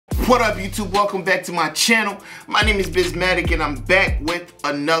What up, YouTube? Welcome back to my channel. My name is BizMatik and I'm back with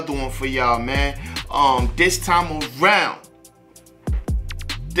another one for y'all, man. This time around,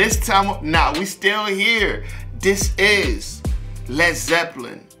 now we still here. This is Led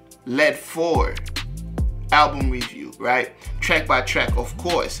Zeppelin, Led 4 album review, right? Track by track, of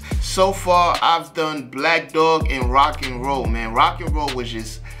course. So far, I've done Black Dog and Rock and Roll, man. Rock and Roll was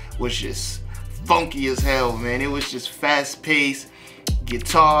just funky as hell, man. It was just fast paced.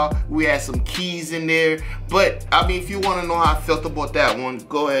 Guitar, we had some keys in there, but I mean, if you want to know how I felt about that one,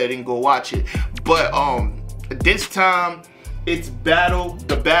 go ahead and go watch it. But this time it's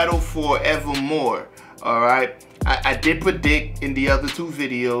the battle for Evermore. All right, I did predict in the other two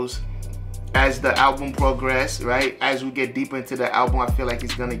videos, as the album progressed, right, as we get deeper into the album, I feel like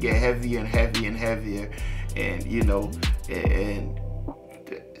it's gonna get heavier and heavier and heavier, and you know, and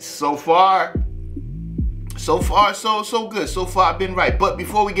so far so good. So far I've been right. But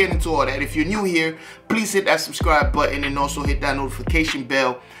before we get into all that, if you're new here, please hit that subscribe button and also hit that notification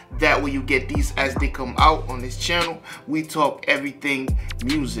bell. That way you get these as they come out on this channel. We talk everything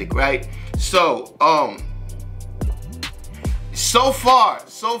music, right? So so far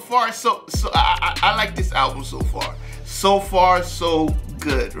I like this album so far. So far so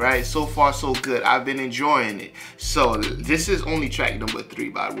good, right? So far so good. I've been enjoying it. So this is only track number 3,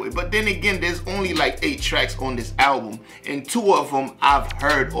 by the way. But then again, there's only like 8 tracks on this album, and 2 of them I've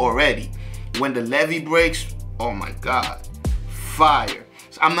heard already. When the Levee Breaks, oh my god, fire.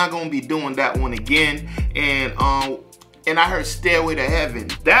 So I'm not gonna be doing that one again. And I heard Stairway to Heaven.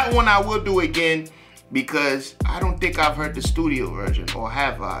 That one I will do again, because I don't think I've heard the studio version, or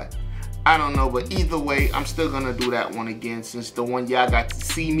have I? I don't know, but either way, I'm still gonna do that one again, since the one y'all got to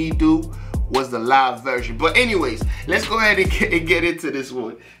see me do was the live version. But anyways, let's go ahead and get into this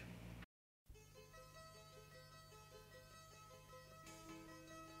one.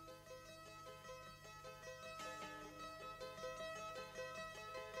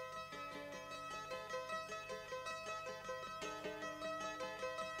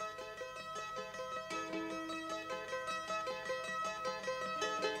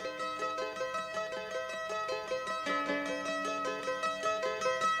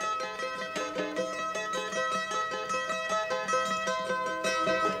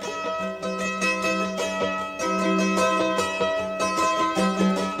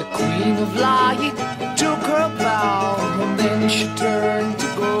 Of light took her bow, and then she turned to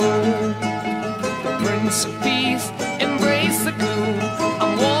go. The Prince of Peace embraced the gloom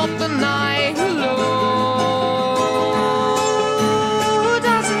and walked the night alone.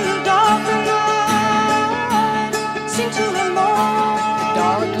 Dancing in the dark and night seemed to be more. The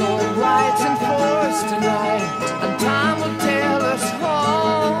dark Lord rides in force tonight, and time will tell us all.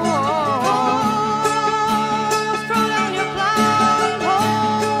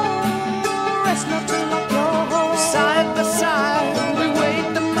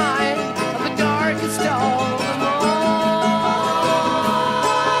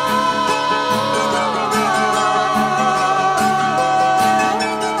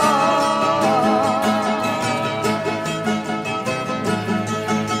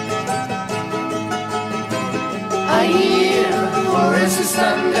 I hear voices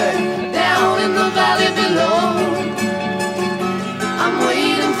thunder down in the valley below. I'm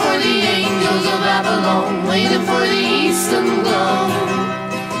waiting for the angels of Babylon, waiting for the eastern glow.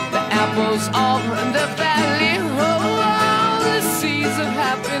 The apples of the valley, oh, the seeds of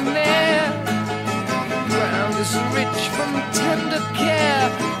happiness. Ground is rich from tender care,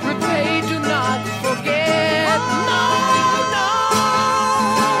 repay, do not forget. No, no.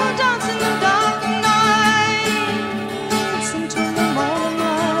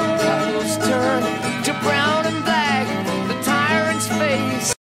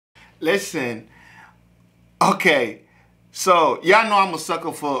 Listen, okay, so y'all know I'm a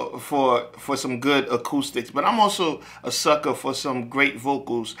sucker for some good acoustics, but I'm also a sucker for some great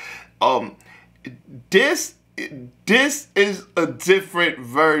vocals. This is a different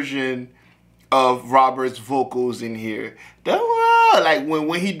version of Robert's vocals in here. Like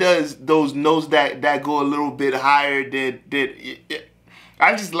when he does those notes that go a little bit higher than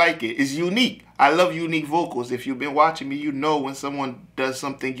I just like it. It's unique. I love unique vocals. If you've been watching me, you know when someone does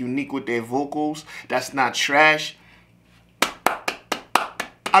something unique with their vocals that's not trash,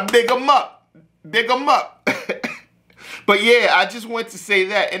 I big them up. Big them up. But yeah, I just want to say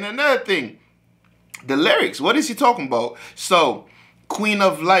that. And another thing, the lyrics, what is he talking about? So, Queen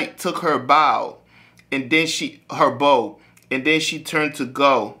of Light took her bow, and then her bow, and then she turned to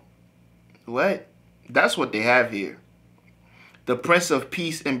go. What? That's what they have here. The Prince of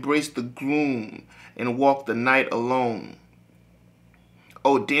Peace embraced the gloom and walked the night alone.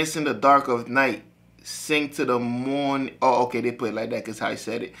 Oh, dance in the dark of night. Sing to the morning. Oh, okay, they put it like that because I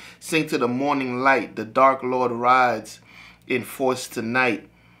said it. Sing to the morning light. The dark Lord rides in force tonight.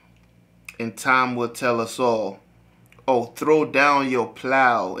 And time will tell us all. Oh, throw down your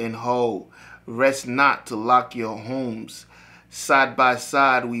plow and hoe. Rest not to lock your homes. Side by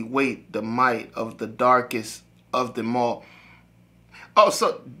side we wait the might of the darkest of them all. Oh,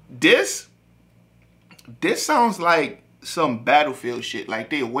 so this sounds like some Battlefield shit. Like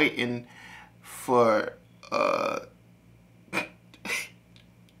they're waiting for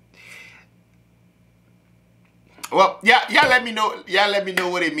well, y'all let me know. Y'all let me know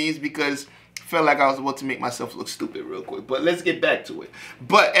what it means, because I felt like I was about to make myself look stupid real quick. But let's get back to it.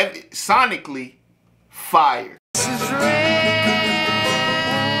 But sonically, fire.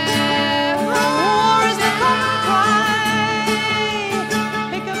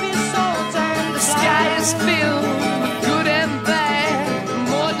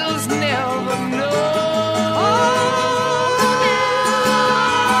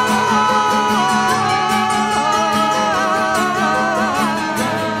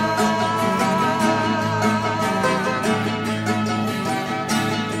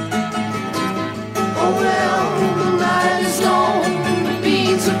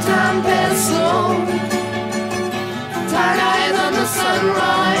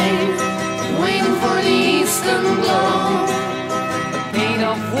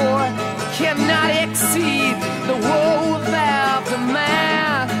 Cannot exceed the woe of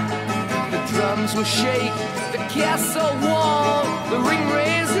aftermath. The drums will shake, the castle wall, the ring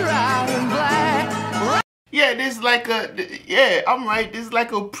razor iron black. Yeah, this is like a, yeah, I'm right. This is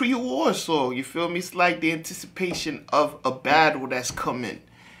like a pre-war song. You feel me? It's like the anticipation of a battle that's coming.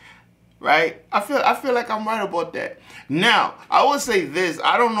 Right? I feel like I'm right about that. Now, I will say this.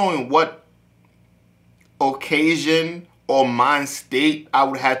 I don't know in what occasion or mind state I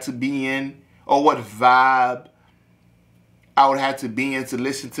would have to be in, or what vibe I would have to be in to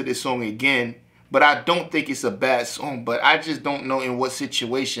listen to this song again. But I don't think it's a bad song. But I just don't know in what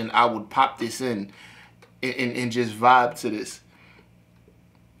situation I would pop this in and just vibe to this.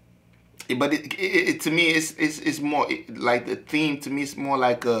 But it to me it's more like the theme. To me, it's more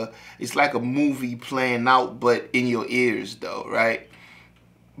like it's like a movie playing out, but in your ears though, right?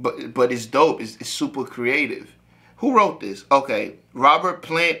 But it's dope. It's super creative. Who wrote this? Okay, Robert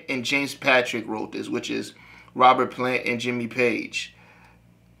Plant and James Patrick wrote this, which is Robert Plant and Jimmy Page.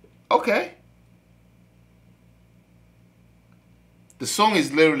 Okay. The song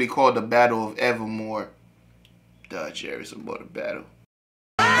is literally called The Battle of Evermore. Duh, Jerry, it's about a battle.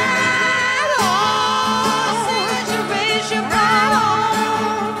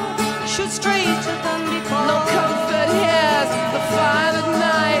 No comfort here, the fire at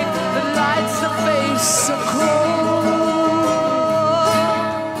night, the lights of face so cold.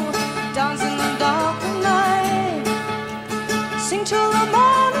 Dance in the dark of night, sing till the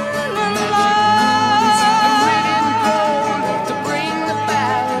morning and light. The red and gold to bring the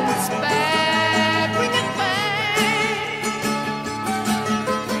balance back, bring it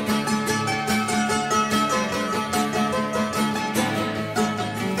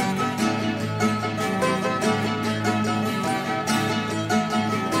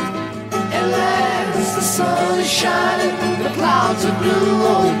the sun is shining, the clouds are blue,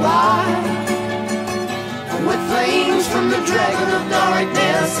 oh why? With flames from the dragon of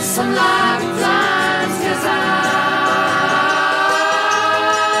darkness, the sunlight blinds his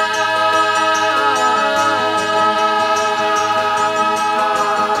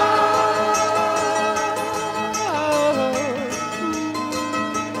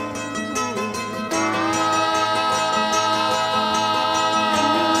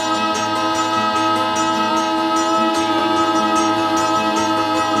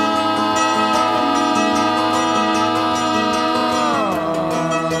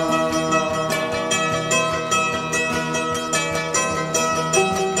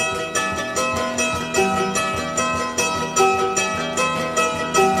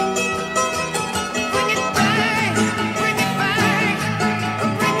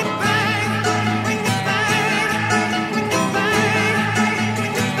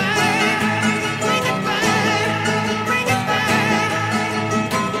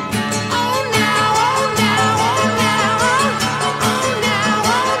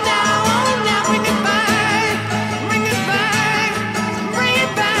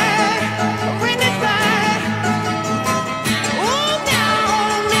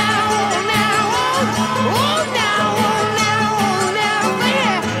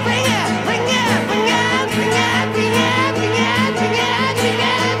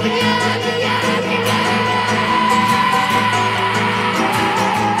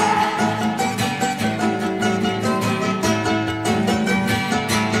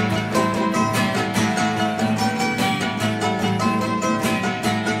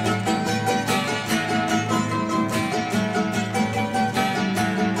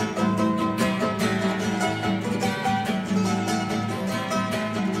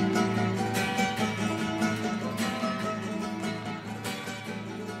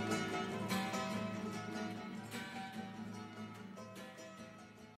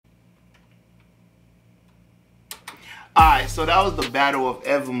Alright, so that was the Battle of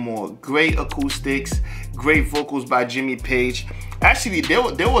Evermore. Great acoustics, great vocals by Jimmy Page. Actually, there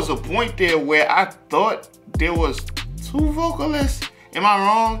was a point there where I thought there was 2 vocalists. Am I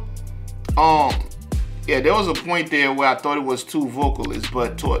wrong? Yeah, there was a point there where I thought it was 2 vocalists,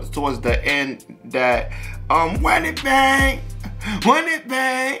 but towards the end, that when it bang, when it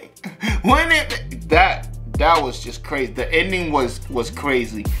bang, when it bang, that was just crazy. The ending was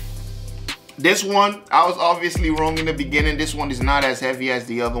crazy. This one, I was obviously wrong in the beginning. This one is not as heavy as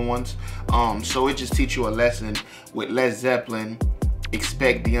the other ones. So it just teach you a lesson with Led Zeppelin.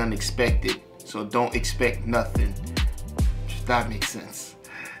 Expect the unexpected. So don't expect nothing. If that makes sense.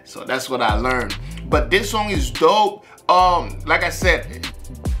 So that's what I learned. But this song is dope. Like I said,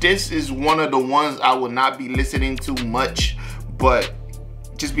 this is one of the ones I will not be listening to much, but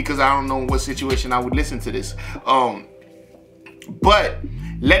just because I don't know what situation I would listen to this. But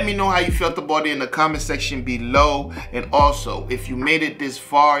let me know how you felt about it in the comment section below. And also, if you made it this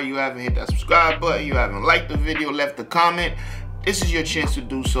far, you haven't hit that subscribe button, you haven't liked the video, left a comment, this is your chance to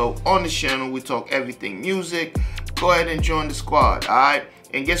do so. On this channel, we talk everything music. Go ahead and join the squad, alright?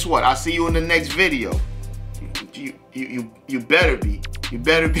 And guess what? I'll see you in the next video. You better be. You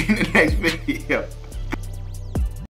better be in the next video.